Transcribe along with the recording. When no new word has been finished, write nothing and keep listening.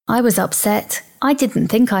I was upset. I didn't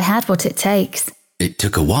think I had what it takes. It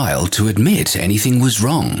took a while to admit anything was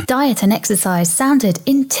wrong. Diet and exercise sounded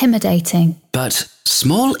intimidating. But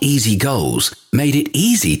small, easy goals made it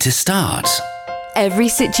easy to start. Every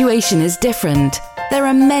situation is different. There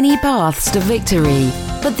are many paths to victory,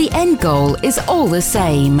 but the end goal is all the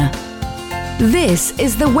same. This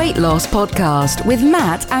is the Weight Loss Podcast with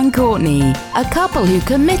Matt and Courtney, a couple who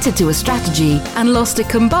committed to a strategy and lost a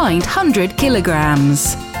combined 100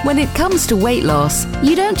 kilograms. When it comes to weight loss,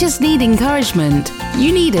 you don't just need encouragement,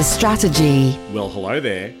 you need a strategy. Well, hello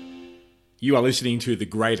there. You are listening to the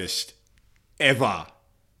greatest ever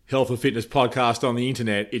health and fitness podcast on the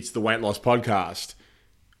internet. It's the Weight Loss Podcast.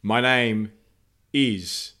 My name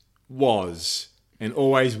is, was, and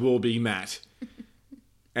always will be Matt.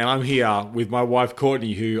 And I'm here with my wife,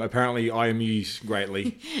 Courtney, who apparently I amuse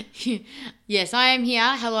greatly. Yes, I am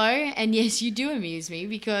here. Hello. And yes, you do amuse me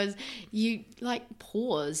because you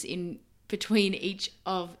pause in between each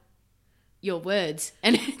of your words.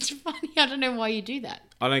 And it's funny. I don't know why you do that.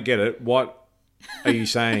 I don't get it. What are you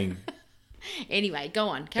saying? Anyway, go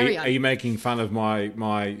on. Carry on. Are you making fun of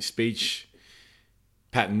my speech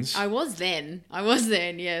patterns? I was then,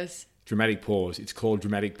 yes. Dramatic pause. It's called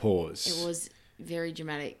dramatic pause. It was very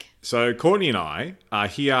dramatic. So Courtney and I are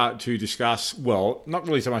here to discuss, well, not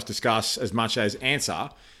really so much discuss as much as answer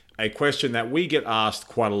a question that we get asked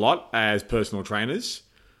quite a lot as personal trainers.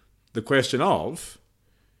 The question of,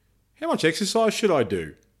 how much exercise should I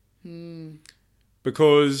do?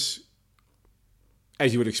 Because,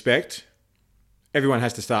 as you would expect, everyone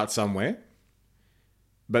has to start somewhere.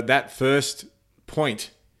 But that first point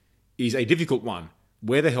is a difficult one.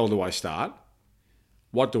 Where the hell do I start?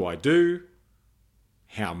 What do I do?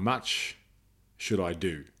 How much should I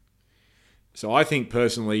do? So I think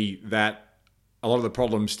personally that a lot of the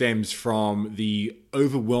problem stems from the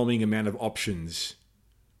overwhelming amount of options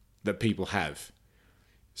that people have.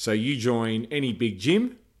 So you join any big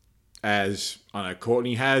gym, as I know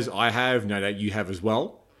Courtney has, I have, no doubt you have as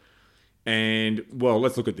well. And, well,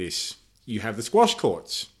 let's look at this. You have the squash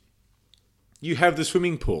courts. You have the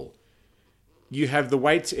swimming pool. You have the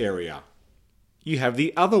weights area. You have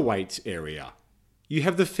the other weights area. You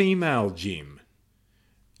have the female gym.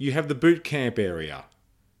 You have the boot camp area,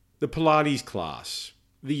 the Pilates class,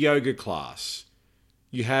 the yoga class.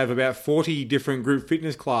 You have about 40 different group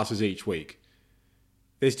fitness classes each week.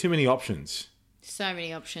 There's too many options. So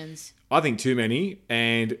many options. I think too many,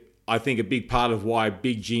 and I think a big part of why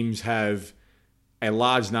big gyms have a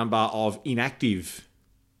large number of inactive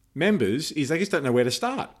members is they just don't know where to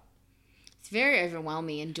start. It's very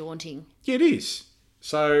overwhelming and daunting. Yeah, it is.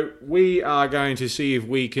 So we are going to see if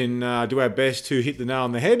we can do our best to hit the nail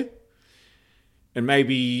on the head and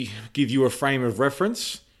maybe give you a frame of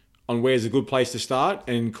reference on where's a good place to start.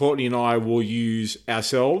 And Courtney and I will use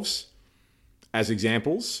ourselves as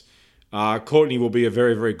examples. Courtney will be a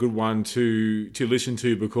very, very good one to listen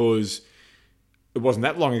to because it wasn't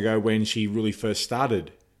that long ago when she really first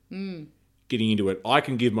started getting into it. I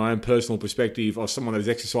can give my own personal perspective of someone that has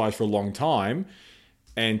exercised for a long time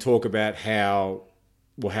and talk about how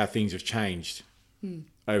things have changed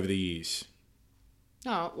over the years.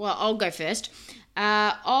 Oh, well, I'll go first.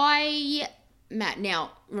 Matt,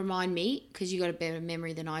 now remind me, because you got a better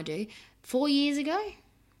memory than I do, 4 years ago?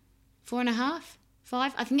 4.5?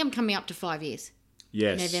 5? I think I'm coming up to 5 years.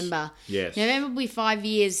 Yes. November. Yes. November will be 5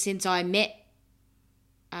 years since I met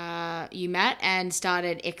you, Matt, and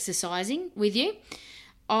started exercising with you.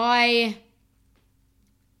 I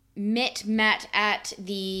met Matt at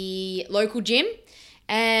the local gym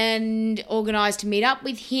and organised to meet up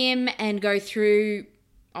with him and go through,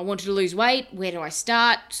 I wanted to lose weight, where do I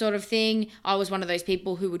start sort of thing. I was one of those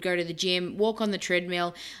people who would go to the gym, walk on the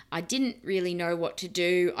treadmill. I didn't really know what to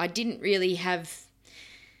do. I didn't really have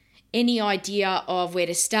any idea of where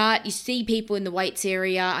to start. You see people in the weights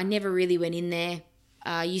area. I never really went in there.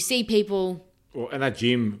 You see people... Well, and that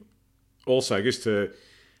gym also, just to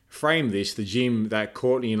frame this, the gym that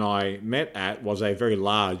Courtney and I met at was a very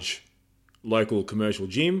large local commercial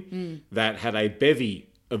gym that had a bevy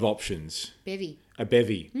of options. Bevy. A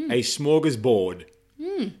bevy. A smorgasbord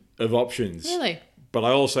of options. Really? But I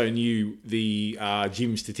also knew the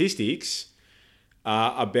gym statistics.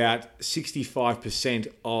 About 65%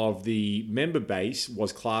 of the member base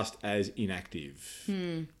was classed as inactive.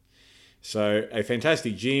 So a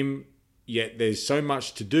fantastic gym, yet there's so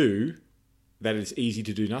much to do that it's easy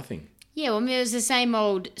to do nothing. Yeah, well, I mean, it was the same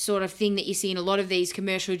old sort of thing that you see in a lot of these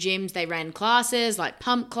commercial gyms. They ran classes like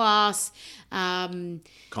pump class,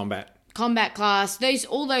 Combat class,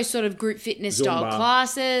 all those sort of group fitness Zumba, style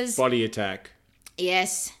classes. Body attack.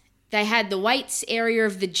 Yes. they had the weights area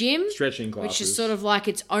of the gym. Stretching classes. Which is sort of like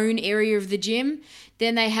its own area of the gym.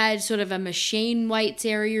 Then they had sort of a machine weights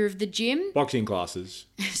area of the gym. Boxing classes.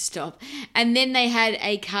 Stop. And then they had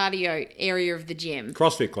a cardio area of the gym.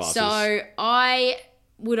 CrossFit classes. So I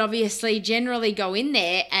would obviously generally go in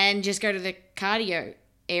there and just go to the cardio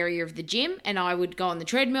area of the gym, and I would go on the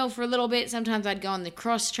treadmill for a little bit. Sometimes I'd go on the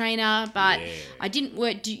cross trainer, but I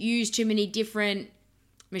didn't use too many different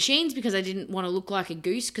machines because I didn't want to look like a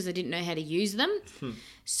goose because I didn't know how to use them.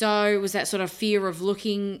 So it was that sort of fear of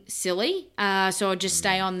looking silly. So I'd just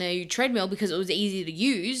stay on the treadmill because it was easy to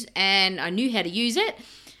use and I knew how to use it.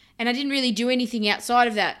 And I didn't really do anything outside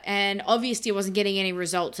of that. And obviously I wasn't getting any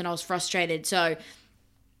results and I was frustrated. So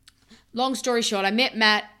long story short, I met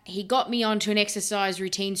Matt. He got me onto an exercise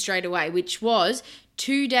routine straight away, which was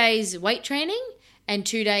 2 days weight training and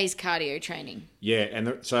 2 days cardio training. Yeah,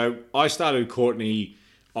 and so I started Courtney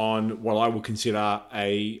on what I would consider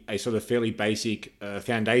a sort of fairly basic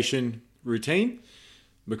foundation routine,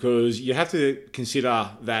 because you have to consider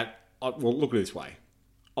that, well, look at it this way.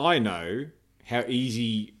 I know how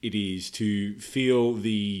easy it is to feel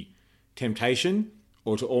the temptation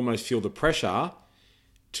or to almost feel the pressure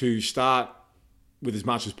to start with as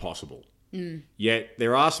much as possible. Yet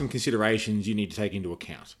there are some considerations you need to take into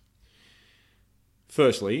account.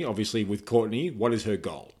 Firstly, obviously with Courtney, what is her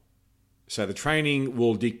goal? So the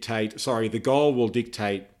goal will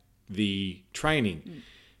dictate the training.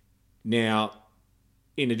 Now,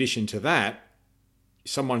 in addition to that,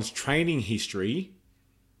 someone's training history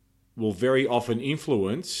will very often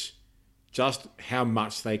influence just how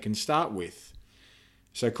much they can start with.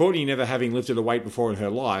 So Courtney never having lifted a weight before in her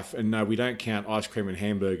life, and no, we don't count ice cream and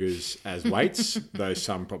hamburgers as weights, though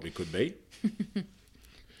some probably could be.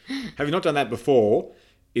 Having not done that before,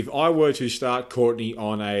 if I were to start Courtney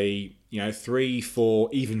on a 3, 4,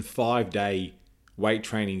 even 5 day weight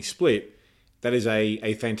training split, that is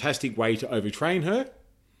a fantastic way to overtrain her,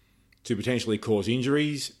 to potentially cause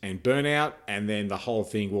injuries and burnout, and then the whole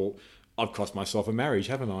thing will, I've cost myself a marriage,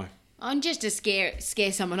 haven't I? I'm just to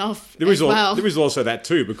scare someone off There is well. also that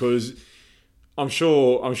too, because I'm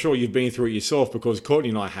sure you've been through it yourself, because Courtney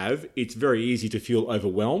and I have. It's very easy to feel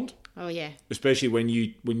overwhelmed. Oh yeah. Especially when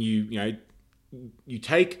you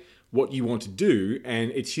take what you want to do, and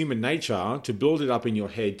it's human nature to build it up in your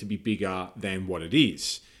head to be bigger than what it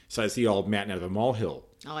is. So it's the old mountain out of a molehill.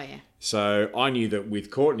 Oh yeah. So I knew that with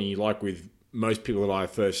Courtney, like with most people that I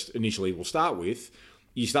first initially will start with,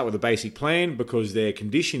 you start with a basic plan because their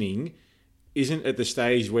conditioning isn't at the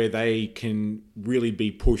stage where they can really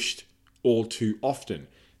be pushed all too often.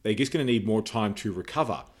 They're just going to need more time to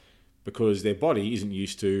recover because their body isn't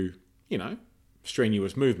used to,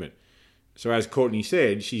 strenuous movement. So as Courtney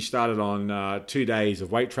said, she started on 2 days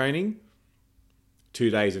of weight training, 2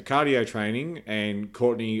 days of cardio training, and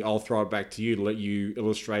Courtney, I'll throw it back to you to let you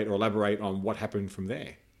illustrate or elaborate on what happened from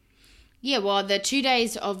there. Yeah, well, the 2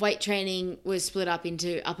 days of weight training was split up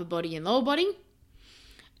into upper body and lower body.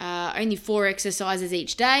 Only 4 exercises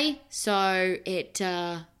each day, so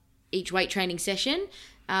each weight training session.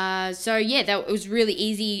 That was really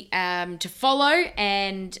easy to follow,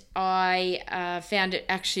 and I found it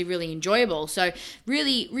actually really enjoyable. So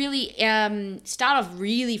really start off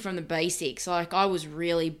really from the basics. Like I was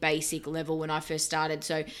really basic level when I first started.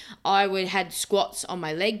 So I had squats on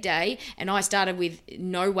my leg day, and I started with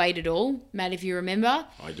no weight at all. Matt, if you remember.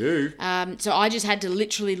 I do. So I just had to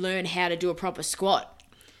literally learn how to do a proper squat.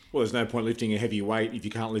 Well, there's no point lifting a heavy weight if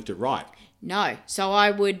you can't lift it right. No. So I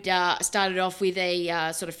would started off with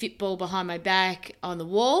a sort of fit ball behind my back on the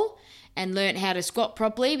wall and learnt how to squat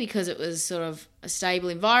properly because it was sort of a stable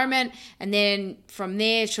environment. And then from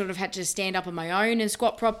there, sort of had to stand up on my own and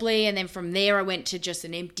squat properly. And then from there, I went to just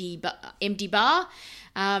an empty bar.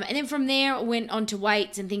 And then from there, I went on to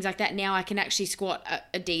weights and things like that. Now I can actually squat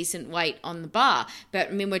a decent weight on the bar. But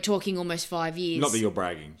I mean, we're talking almost 5 years. Not that you're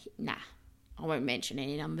bragging. Nah. I won't mention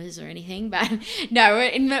any numbers or anything, but no,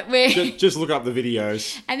 we're just look up the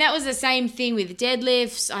videos. And that was the same thing with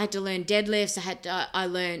deadlifts. I had to learn deadlifts. I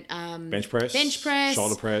learned bench press,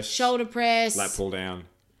 shoulder press, lat pull down.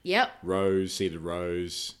 Yep. Rows, seated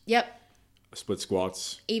rows. Yep. Split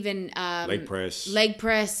squats. Even leg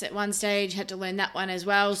press at one stage. Had to learn that one as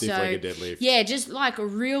well. Stiff-legged deadlift. Yeah, just like a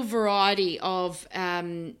real variety of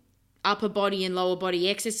upper body and lower body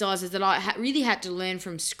exercises that I really had to learn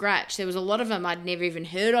from scratch. There was a lot of them I'd never even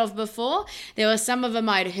heard of before. There were some of them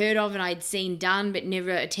I'd heard of and I'd seen done but never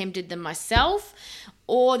attempted them myself.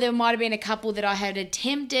 Or there might have been a couple that I had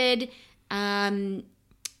attempted in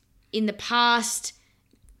the past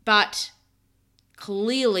but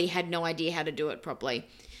clearly had no idea how to do it properly.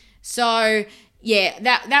 So yeah,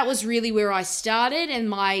 that was really where I started. And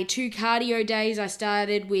my 2 cardio days, I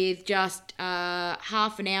started with just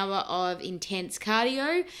half an hour of intense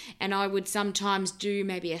cardio. And I would sometimes do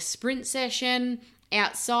maybe a sprint session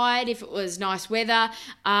outside if it was nice weather.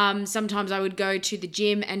 Sometimes I would go to the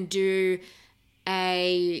gym and do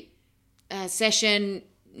a session,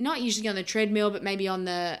 not usually on the treadmill, but maybe on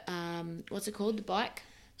the, what's it called, the bike?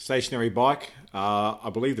 Stationary bike, I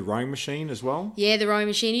believe the rowing machine as well. Yeah, the rowing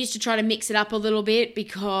machine. I used to try to mix it up a little bit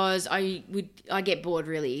because I get bored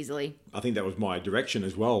really easily. I think that was my direction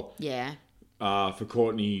as well. Yeah. For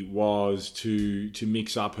Courtney was to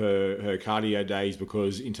mix up her cardio days,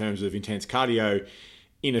 because in terms of intense cardio,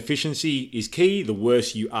 inefficiency is key. The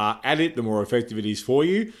worse you are at it, the more effective it is for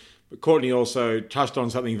you. But Courtney also touched on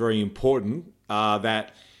something very important,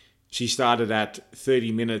 that she started at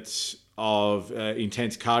 30 minutes of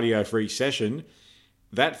intense cardio for each session.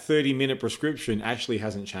 That 30-minute prescription actually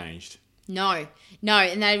hasn't changed. No.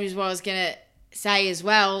 And that was what I was going to say as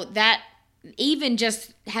well. That even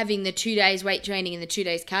just having the 2 days weight training and the 2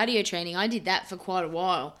 days cardio training, I did that for quite a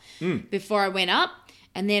while before I went up.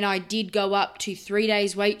 And then I did go up to 3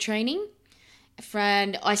 days weight training.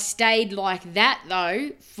 And I stayed like that,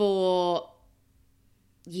 though, for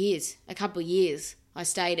years, a couple of years. I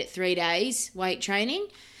stayed at 3 days weight training.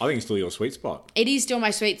 I think it's still your sweet spot. It is still my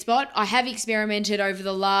sweet spot. I have experimented over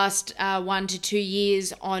the last 1 to 2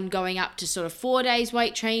 years on going up to sort of 4 days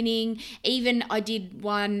weight training. Even I did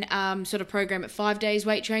one sort of program at 5 days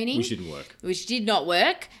weight training. Which didn't work. Which did not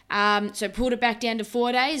work. So pulled it back down to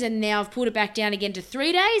 4 days, and now I've pulled it back down again to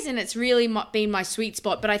 3 days, and it's really been my sweet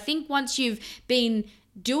spot. But I think once you've been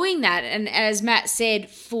doing that, and as Matt said,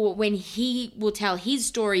 for when he will tell his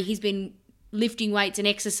story, he's been lifting weights and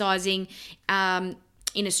exercising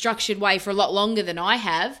in a structured way for a lot longer than I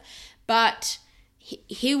have, but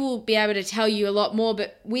he will be able to tell you a lot more.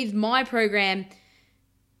 But with my program,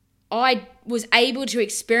 I was able to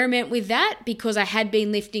experiment with that because I had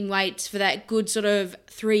been lifting weights for that good sort of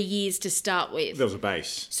 3 years to start with. There was a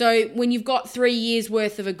base. So when you've got 3 years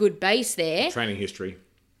worth of a good base there, Training history.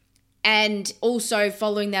 and also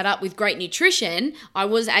following that up with great nutrition, I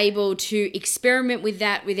was able to experiment with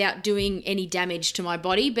that without doing any damage to my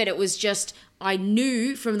body. But it was just, I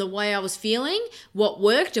knew from the way I was feeling what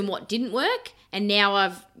worked and what didn't work. And now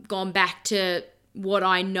I've gone back to what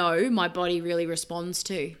I know my body really responds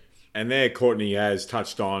to. And there, Courtney has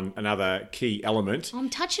touched on another key element. I'm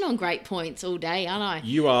touching on great points all day, aren't I?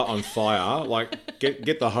 You are on fire. Like,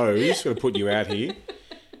 get the hose. Got to put you out here.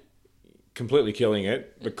 Completely killing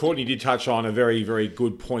it. But Courtney did touch on a very, very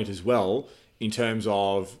good point as well in terms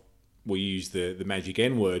of, we use the magic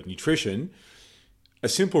N word, nutrition. A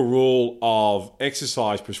simple rule of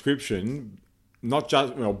exercise prescription, not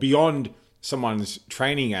just beyond someone's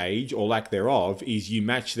training age or lack thereof, is you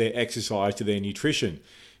match their exercise to their nutrition.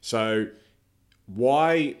 So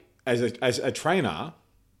why, as a trainer,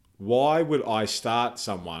 why would I start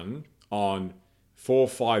someone on 4,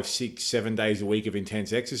 5, 6, 7 days a week of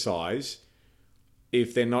intense exercise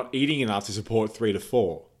if they're not eating enough to support 3 to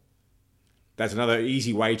 4? That's another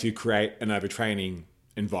easy way to create an overtraining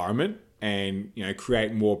environment and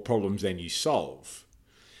create more problems than you solve.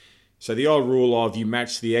 So the old rule of you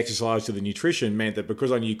match the exercise to the nutrition meant that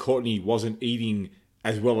because I knew Courtney wasn't eating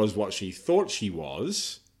as well as what she thought she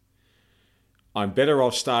was, I'm better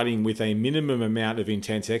off starting with a minimum amount of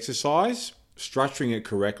intense exercise, structuring it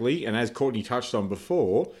correctly, and as Courtney touched on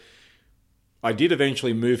before, I did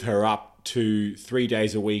eventually move her up to 3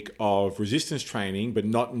 days a week of resistance training, but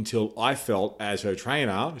not until I felt, as her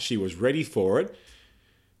trainer, she was ready for it,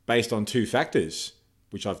 based on 2 factors,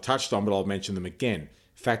 which I've touched on, but I'll mention them again.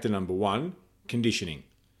 Factor number 1, conditioning.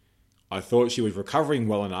 I thought she was recovering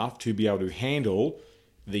well enough to be able to handle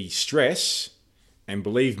the stress, and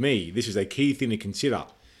believe me, this is a key thing to consider.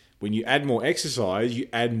 When you add more exercise, you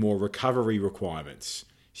add more recovery requirements.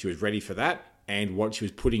 She was ready for that, and what she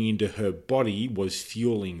was putting into her body was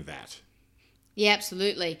fueling that. Yeah,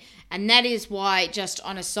 absolutely. And that is why, just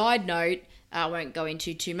on a side note, I won't go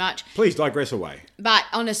into too much. Please digress away. But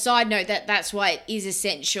on a side note, that's why it is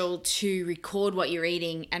essential to record what you're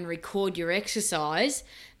eating and record your exercise,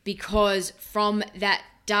 because from that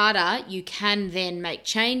data, you can then make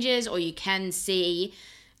changes, or you can see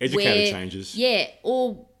educated changes. Yeah,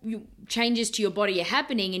 or changes to your body are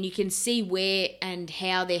happening, and you can see where and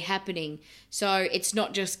how they're happening. So it's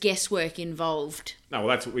not just guesswork involved. No,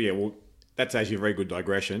 that's actually a very good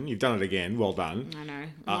digression. You've done it again. Well done. I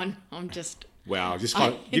know. I'm just... Wow,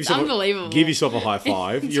 it's unbelievable. Give yourself a high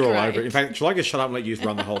five. You're all great. over it. In fact, shall I just shut up and let you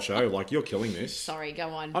run the whole show? Like, you're killing this. Sorry, go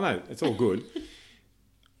on. I know, it's all good.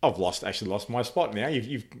 I've actually lost my spot now.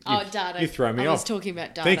 You've data. You've thrown me I off. was talking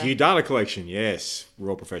about data. Thank you. Data collection. Yes. We're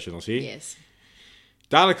all professionals here. Yes.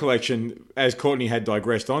 Data collection, as Courtney had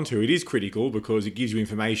digressed onto, it is critical because it gives you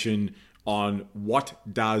information on what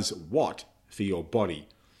does what for your body.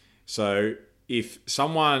 So if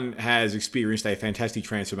someone has experienced a fantastic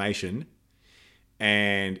transformation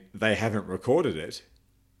and they haven't recorded it,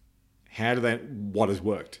 what has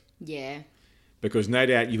worked? Yeah. Because no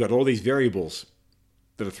doubt you've got all these variables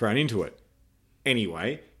that are thrown into it.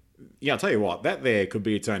 Anyway, I'll tell you what, that there could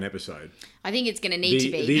be its own episode. I think it's going to need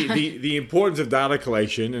to be. The importance of data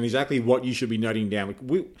collection and exactly what you should be noting down.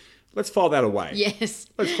 Let's file that away. Yes.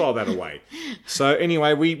 Let's file that away. So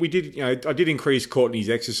anyway, we did, I did increase Courtney's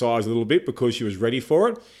exercise a little bit because she was ready for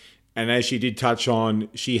it. And as she did touch on,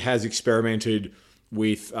 she has experimented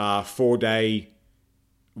with 4-day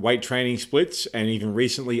weight training splits and even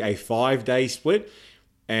recently a 5-day split.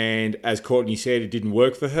 And as Courtney said, it didn't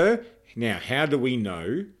work for her. Now, how do we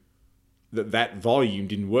know that volume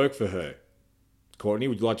didn't work for her? Courtney,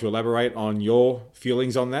 would you like to elaborate on your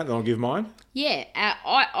feelings on that? And I'll give mine. Yeah,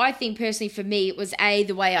 I think personally for me, it was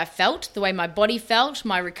the way I felt, the way my body felt,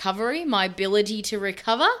 my recovery, my ability to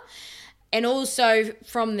recover. And also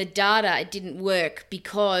from the data, it didn't work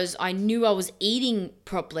because I knew I was eating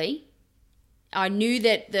properly. I knew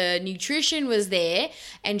that the nutrition was there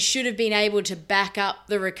and should have been able to back up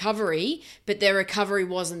the recovery, but the recovery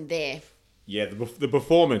wasn't there. Yeah, the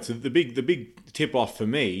performance, the big tip off for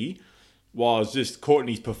me was just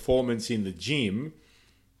Courtney's performance in the gym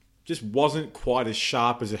just wasn't quite as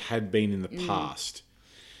sharp as it had been in the past.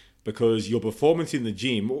 Because your performance in the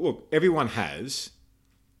gym, look, everyone has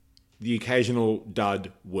the occasional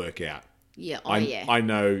dud workout. Yeah, I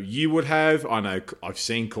know you would have. I know I've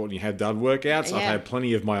seen Courtney have dud workouts. Yeah. I've had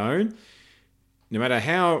plenty of my own. No matter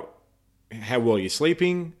how well you're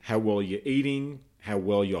sleeping, how well you're eating, how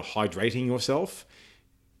well you're hydrating yourself,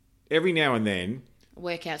 every now and then,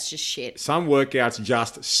 workouts just shit. some workouts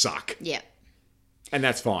just suck. Yeah. And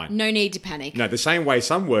that's fine. No need to panic. No, the same way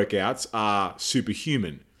some workouts are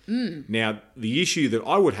superhuman. Now, the issue that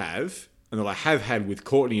I would have, and that I have had with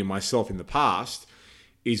Courtney and myself in the past,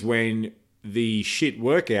 is when the shit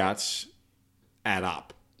workouts add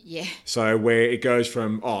up. Yeah. So where it goes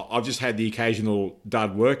from, I've just had the occasional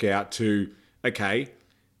dud workout to, okay,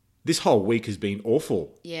 this whole week has been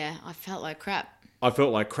awful. Yeah, I felt like crap. I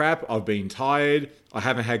felt like crap. I've been tired. I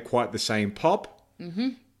haven't had quite the same pop in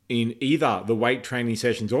either the weight training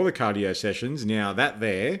sessions or the cardio sessions. Now that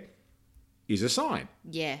there is a sign.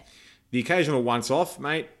 Yeah. The occasional once off,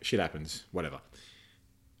 mate, shit happens. Whatever.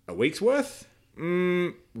 A week's worth?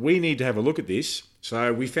 We need to have a look at this.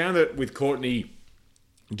 So we found that with Courtney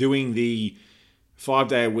doing the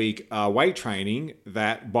 5-day-a-week weight training,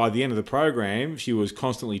 that by the end of the program, she was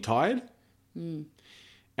constantly tired.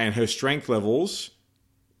 And her strength levels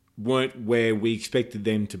weren't where we expected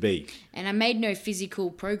them to be. And I made no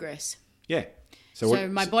physical progress. Yeah. So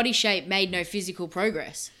my body shape made no physical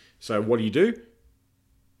progress. So what do?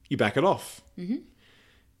 You back it off.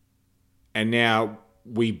 And now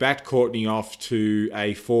we backed Courtney off to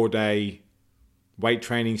a 4-day weight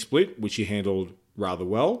training split, which she handled rather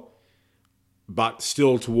well. But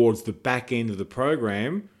still towards the back end of the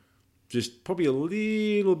program, just probably a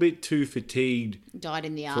little bit too fatigued. Died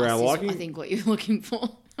in the For our arse is, liking? I think, what you're looking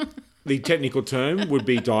for. The technical term would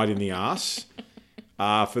be died in the arse.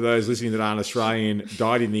 For those listening that aren't Australian,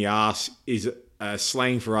 died in the arse is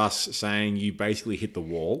slang for us saying you basically hit the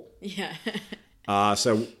wall. Yeah.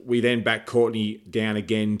 So we then back Courtney down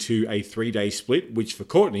again to a 3-day split, which for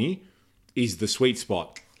Courtney is the sweet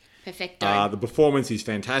spot. Perfecto. The performance is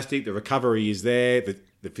fantastic. The recovery is there.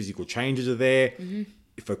 The physical changes are there.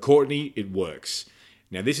 For Courtney, it works.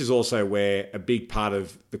 Now, this is also where a big part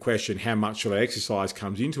of the question, how much should I exercise,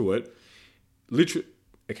 comes into it. Literally,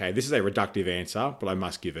 okay, this is a reductive answer, but I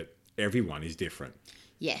must give it. Everyone is different.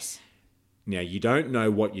 Yes. Now, you don't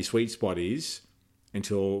know what your sweet spot is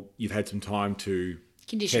until you've had some time to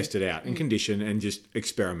test it out and condition and just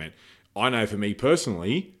experiment. I know for me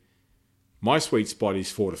personally, my sweet spot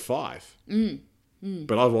is 4 to 5.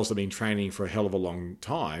 But I've also been training for a hell of a long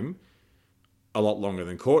time, a lot longer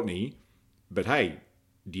than Courtney. But hey,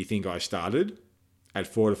 do you think I started at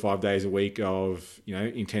 4 to 5 days a week of,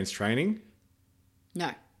 intense training?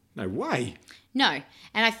 No. No way. No.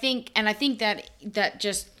 And I think that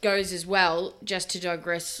just goes as well, just to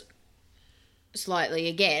digress slightly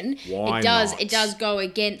again. Why it does not? It does go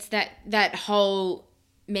against that whole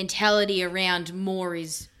mentality around more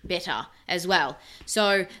is better as well.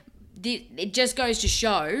 So it just goes to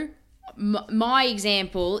show my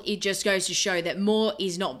example, it just goes to show that more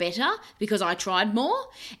is not better, because I tried more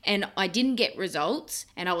and I didn't get results,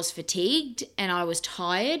 and I was fatigued and I was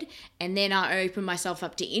tired, and then I opened myself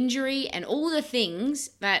up to injury and all the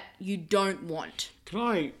things that you don't want. Can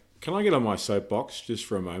I get on my soapbox just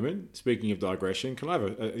for a moment? Speaking of digression, can I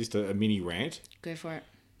have just a mini rant? Go for it.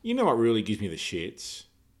 You know what really gives me the shits?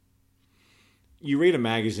 You read a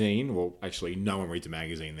magazine, well, actually, no one reads a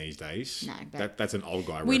magazine these days. No, but that's an old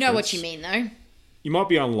guy we know what reference. you mean, though. You might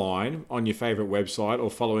be online on your favourite website or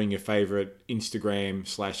following your favourite Instagram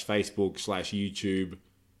 /Facebook /YouTube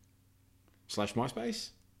 /MySpace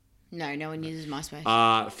No one uses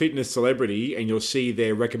MySpace. fitness celebrity, and you'll see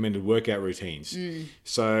their recommended workout routines.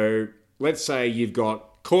 So let's say you've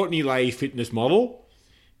got Courtney Lay, fitness model,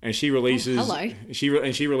 and she releases hello.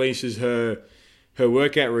 she releases her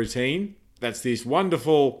workout routine. That's this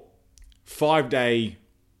wonderful 5-day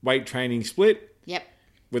weight training split Yep.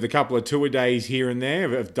 with a couple of tour days here and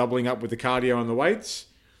there of doubling up with the cardio and the weights.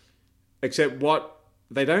 Except what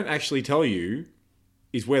they don't actually tell you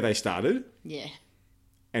is where they started Yeah.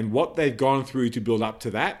 and what they've gone through to build up to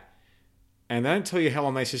that. And they don't tell you how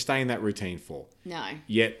long they sustain that routine for. No.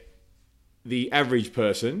 Yet the average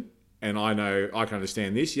person, and I know I can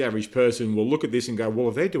understand this, the average person will look at this and go, well,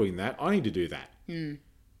 if they're doing that, I need to do that.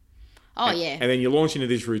 Oh, yeah. And then you launch into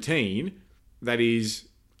this routine that is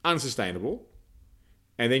unsustainable.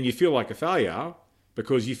 And then you feel like a failure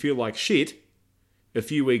because you feel like shit a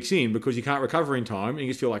few weeks in because you can't recover in time and you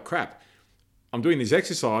just feel like crap. I'm doing this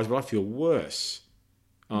exercise, but I feel worse.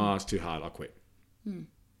 Oh, it's too hard. I'll quit.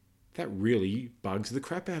 That really bugs the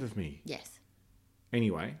crap out of me. Yes.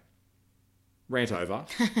 Anyway, rant over.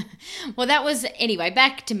 Well, that was... Anyway,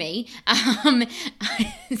 back to me.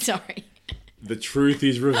 Sorry. The truth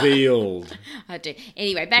is revealed. I do.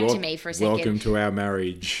 Anyway, back to me for a second. Welcome to our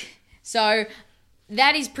marriage. So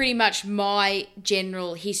that is pretty much my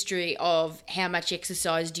general history of how much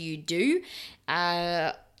exercise do you do.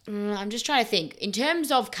 I'm just trying to think. In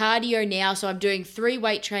terms of cardio now, so I'm doing 3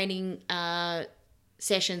 weight training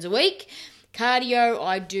sessions a week. Cardio,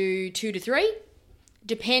 I do 2 to 3,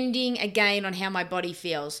 depending again on how my body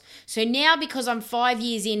feels. So now, because I'm 5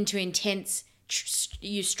 years into intense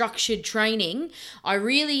structured training, I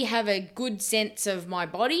really have a good sense of my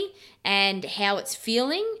body and how it's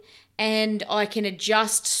feeling, and I can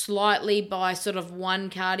adjust slightly by sort of one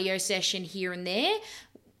cardio session here and there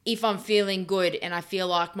if I'm feeling good and I feel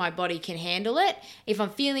like my body can handle it. If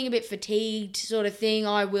I'm feeling a bit fatigued sort of thing,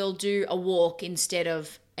 I will do a walk instead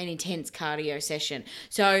of an intense cardio session.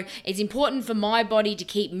 So it's important for my body to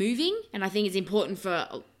keep moving, and I think it's important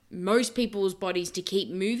for most people's bodies to keep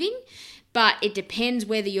moving. But it depends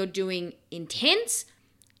whether you're doing intense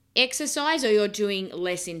exercise or you're doing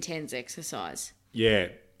less intense exercise. Yeah.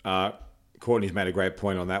 Courtney's made a great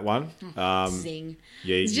point on that one. Zing.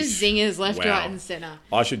 Yeah, It's just zingers left, wow. right and centre.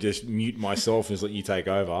 I should just mute myself and just let you take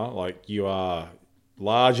over. Like, you are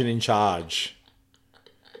large and in charge.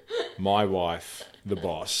 My wife, the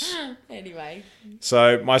boss. Anyway.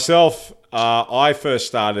 So myself, I first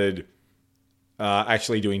started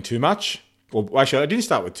actually doing too much. Well, actually, I didn't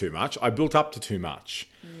start with too much. I built up to too much.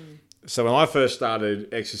 So when I first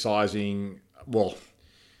started exercising, well,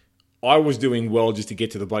 I was doing well just to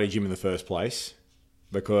get to the bloody gym in the first place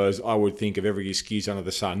because I would think of every excuse under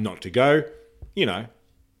the sun not to go. You know,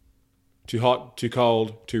 too hot, too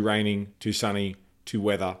cold, too raining, too sunny, too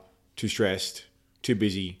weather, too stressed, too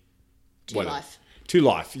busy. whatever. Life. Too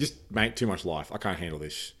life. Just, mate, too much life. I can't handle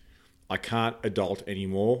this. I can't adult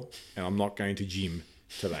anymore, and I'm not going to gym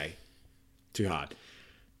today. Too hard.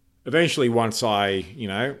 Eventually, once I,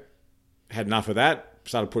 had enough of that,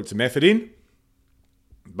 started putting some effort in,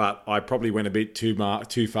 but I probably went a bit too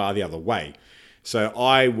far the other way. So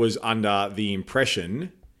I was under the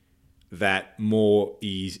impression that more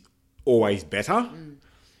is always better.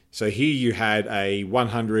 So here you had a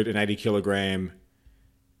 180 kilogram,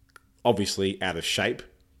 obviously out of shape,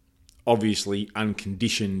 obviously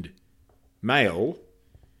unconditioned male,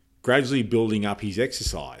 gradually building up his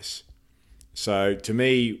exercise. So to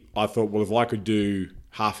me, I thought, well, if I could do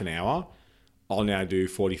half an hour, I'll now do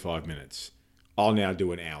 45 minutes. I'll now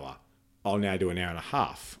do an hour. I'll now do an hour and a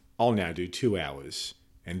half. I'll now do 2 hours.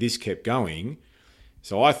 And this kept going.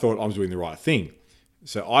 So I thought I was doing the right thing.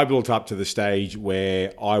 So I built up to the stage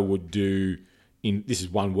where I would do, this is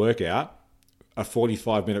one workout, a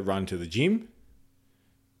 45-minute run to the gym,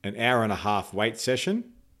 an hour and a half weight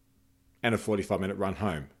session, and a 45-minute run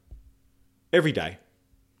home. Every day.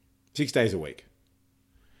 6 days a week.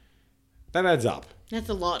 That adds up. That's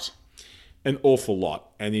a lot. An awful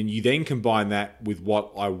lot. And then you then combine that with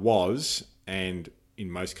what I was, and in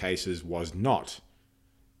most cases was not,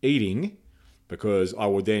 eating, because I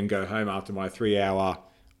would then go home after my 3-hour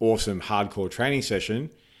awesome hardcore training session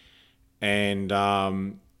and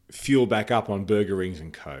fuel back up on burger rings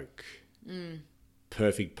and Coke.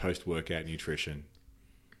 Perfect post-workout nutrition.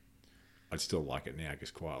 I'd still like it now,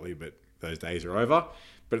 just quietly, but those days are over.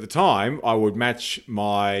 But at the time, I would match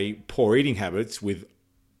my poor eating habits with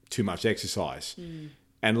too much exercise.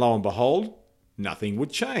 And lo and behold, nothing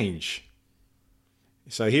would change.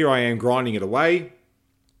 So here I am grinding it away.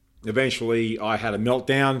 Eventually, I had a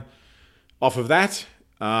meltdown off of that.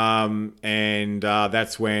 And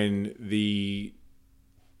that's when the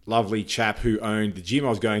lovely chap who owned the gym I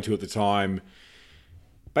was going to at the time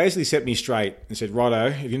basically set me straight and said, righto,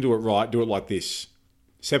 if you can do it right, do it like this.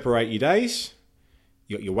 Separate your days.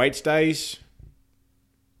 You got your weights days.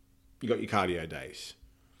 You got your cardio days.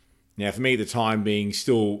 Now, for me at the time, being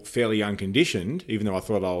still fairly unconditioned, even though I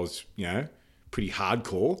thought I was, pretty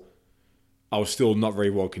hardcore, I was still not very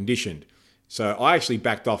well conditioned. So I actually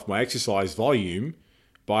backed off my exercise volume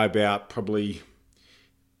by about probably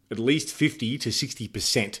at least 50 to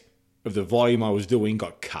 60% of the volume I was doing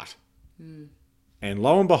got cut. And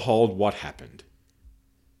lo and behold, what happened?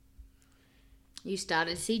 You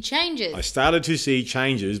started to see changes. I started to see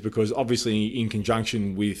changes because obviously in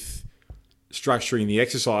conjunction with structuring the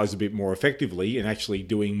exercise a bit more effectively and actually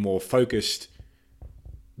doing more focused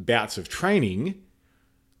bouts of training,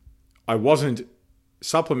 I wasn't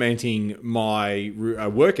supplementing my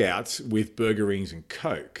workouts with burger rings and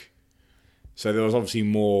Coke. So there was obviously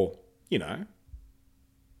more,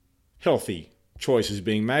 healthy choices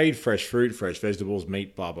being made, fresh fruit, fresh vegetables,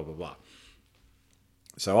 meat, blah, blah, blah, blah.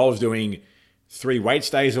 So I was doing 3 weights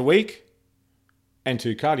days a week and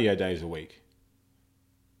 2 cardio days a week.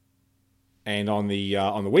 And on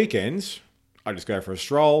the weekends, I just go for a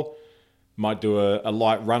stroll, might do a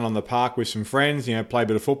light run on the park with some friends, play a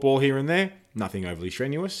bit of football here and there, nothing overly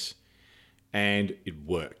strenuous, and it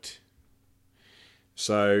worked.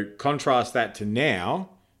 So contrast that to now.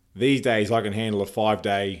 These days I can handle a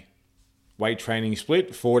 5-day weight training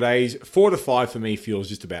split, 4 days. 4 to 5 for me feels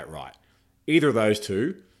just about right. Either of those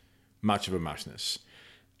two, much of a muchness.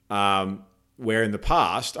 Where in the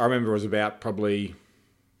past, I remember it was about probably,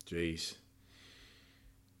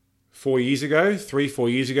 4 years ago,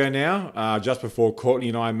 3-4 years ago now, just before Courtney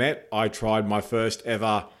and I met, I tried my first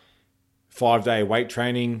ever 5-day weight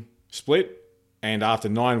training split. And after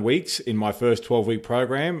 9 weeks in my first 12-week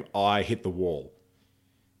program, I hit the wall.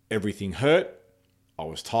 Everything hurt. I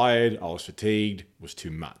was tired. I was fatigued. It was too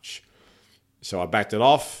much. So I backed it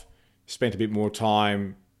off, spent a bit more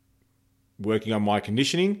time working on my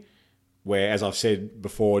conditioning, where, as I've said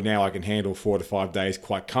before, now I can handle 4 to 5 days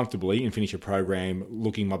quite comfortably and finish a program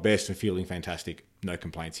looking my best and feeling fantastic. No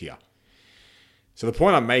complaints here. So the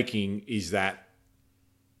point I'm making is that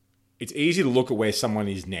it's easy to look at where someone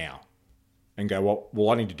is now and go, well,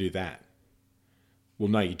 I need to do that. Well,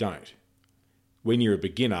 no, you don't. When you're a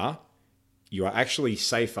beginner, you are actually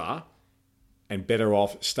safer and better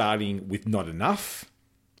off starting with not enough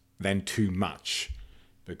than too much,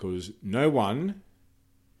 because no one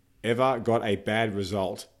ever got a bad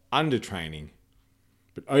result under training,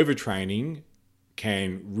 but overtraining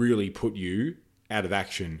can really put you out of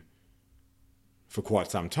action for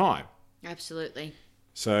quite some time. Absolutely.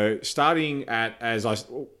 So starting at,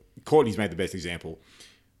 Courtney's made the best example.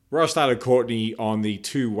 Where I started Courtney on the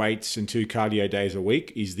 2 weights and 2 cardio days a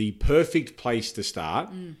week is the perfect place to start,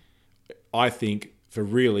 I think, for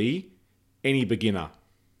really any beginner.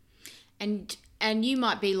 And you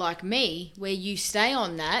might be like me, where you stay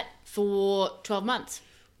on that for 12 months.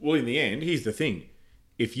 Well, in the end, here's the thing.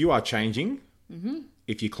 If you are changing,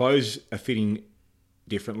 if your clothes are fitting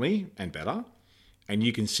differently and better, and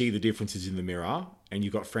you can see the differences in the mirror, and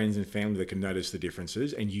you've got friends and family that can notice the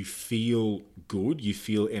differences, and you feel good, you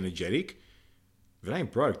feel energetic, if it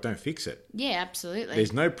ain't broke, don't fix it. Yeah, absolutely.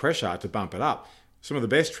 There's no pressure to bump it up. Some of the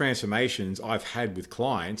best transformations I've had with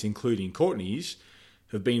clients, including Courtney's,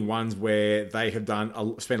 have been ones where they have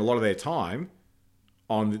spent a lot of their time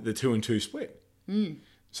on the 2 and 2 split.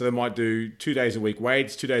 So they might do 2 days a week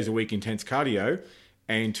weights, 2 days a week intense cardio,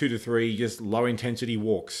 and 2 to 3 just low intensity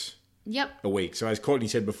walks. Yep. A week. So as Courtney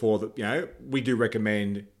said before, that we do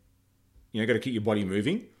recommend, got to keep your body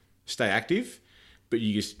moving, stay active, but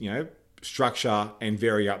you just, structure and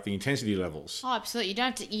vary up the intensity levels. Oh, absolutely.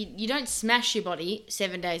 You don't smash your body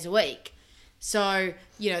 7 days a week. So,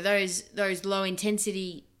 those low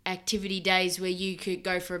intensity activity days where you could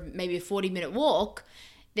go for maybe a 40-minute walk,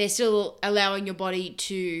 they're still allowing your body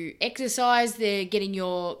to exercise. They're getting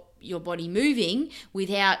your body moving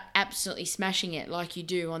without absolutely smashing it like you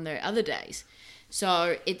do on the other days.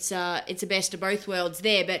 So it's a best of both worlds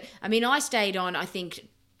there. But I mean, I stayed on, I think,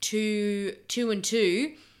 2 and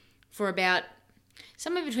 2 for about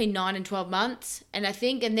somewhere between 9 and 12 months. And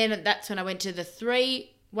then that's when I went to the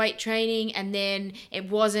 3 weight training. And then it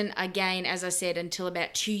wasn't, again, as I said, until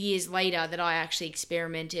about 2 years later that I actually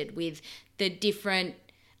experimented with the different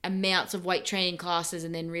amounts of weight training classes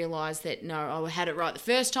and then realised that, no, I had it right the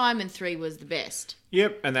first time and 3 was the best.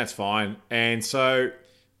 Yep, and that's fine. And so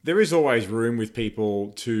there is always room with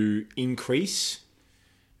people to increase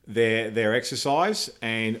their exercise,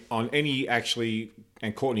 and on any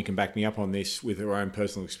and Courtney can back me up on this with her own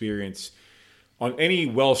personal experience, on any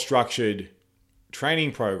well-structured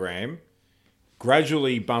training program,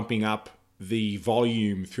 gradually bumping up the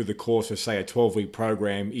volume through the course of, say, a 12-week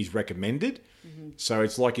program is recommended. Mm-hmm. So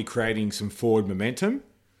it's like you're creating some forward momentum,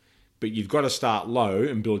 but you've got to start low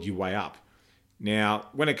and build your way up. Now,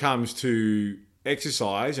 when it comes to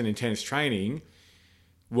exercise and intense training,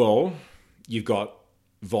 well, you've got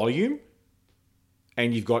volume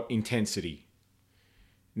and you've got intensity.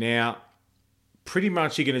 Now, pretty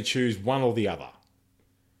much you're going to choose one or the other.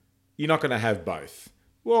 You're not going to have both.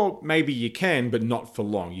 Well, maybe you can, but not for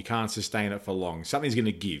long. You can't sustain it for long. Something's going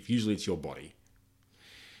to give. Usually it's your body.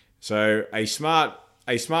 So a smart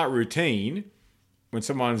routine when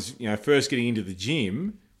someone's first getting into the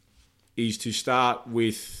gym is to start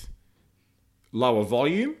with lower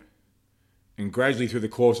volume, and gradually through the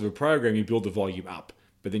course of a program you build the volume up,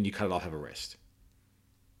 but then you cut it off, have a rest.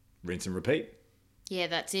 Rinse and repeat. Yeah,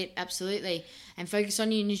 that's it. Absolutely. And focus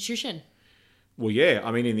on your nutrition. Well, yeah.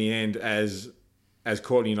 I mean, in the end, as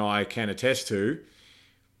Courtney and I can attest to,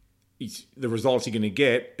 the results you're going to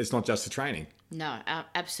get, it's not just the training. No,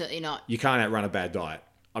 absolutely not. You can't outrun a bad diet.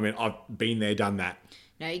 I mean, I've been there, done that.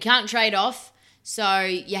 No, you can't trade off. So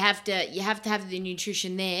you have to have the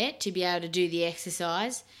nutrition there to be able to do the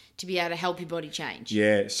exercise, to be able to help your body change.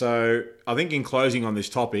 Yeah. So I think in closing on this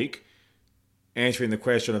topic, answering the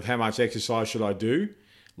question of how much exercise should I do,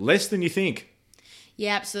 less than you think.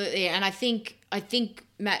 Yeah, absolutely. And I think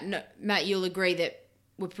Matt, you'll agree that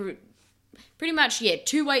we're pretty much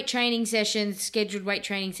 2 weight training sessions, scheduled weight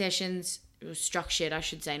training sessions. Structured, I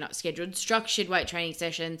should say, not scheduled, structured weight training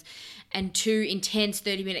sessions, and 2 intense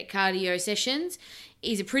 30-minute cardio sessions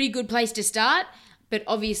is a pretty good place to start, but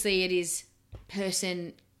obviously it is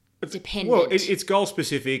person dependent. Well, it's goal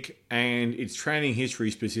specific and it's training history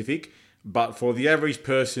specific, but for the average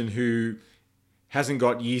person who hasn't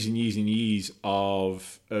got years and years and years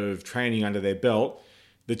of training under their belt,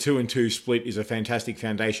 the 2 and 2 split is a fantastic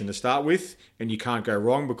foundation to start with, and you can't go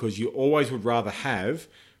wrong because you always would rather have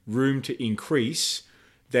room to increase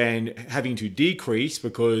than having to decrease,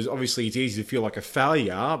 because obviously it's easy to feel like a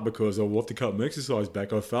failure because I'll have to cut my exercise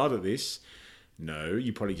back. I failed at this. No,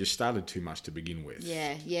 you probably just started too much to begin with.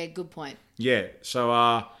 Yeah, good point. Yeah, so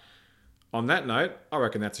on that note, I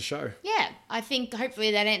reckon that's a show. Yeah, I think hopefully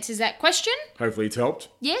that answers that question. Hopefully it's helped.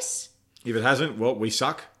 Yes. If it hasn't, well, we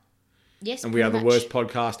suck. Yes, and we are the worst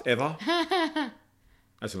podcast ever.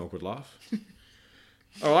 That's an awkward laugh.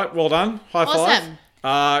 All right, well done. High Awesome. Five.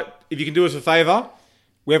 If you can do us a favour,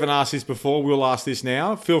 we haven't asked this before, we'll ask this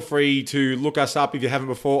now. Feel free to look us up if you haven't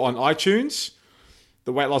before on iTunes,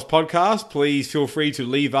 the Weight Loss Podcast. Please feel free to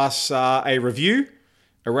leave us a review,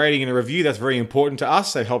 a rating and a review. That's very important to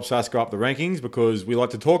us. It helps us go up the rankings because we like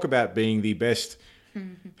to talk about being the best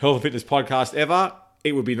health and fitness podcast ever.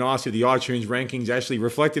 It would be nice if the iTunes rankings actually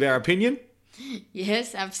reflected our opinion.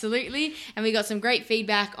 Yes, absolutely. And we got some great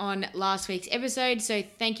feedback on last week's episode, so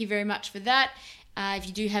thank you very much for that. If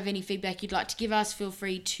you do have any feedback you'd like to give us, feel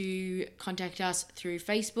free to contact us through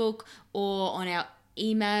Facebook or on our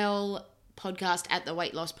email,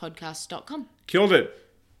 podcast@theweightlosspodcast.com. Killed it.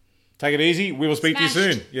 Take it easy. We will speak Smashed. to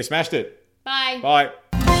you soon. You smashed it. Bye. Bye.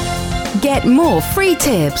 Get more free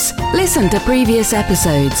tips, listen to previous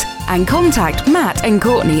episodes, and contact Matt and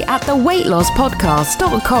Courtney at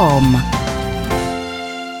theweightlosspodcast.com.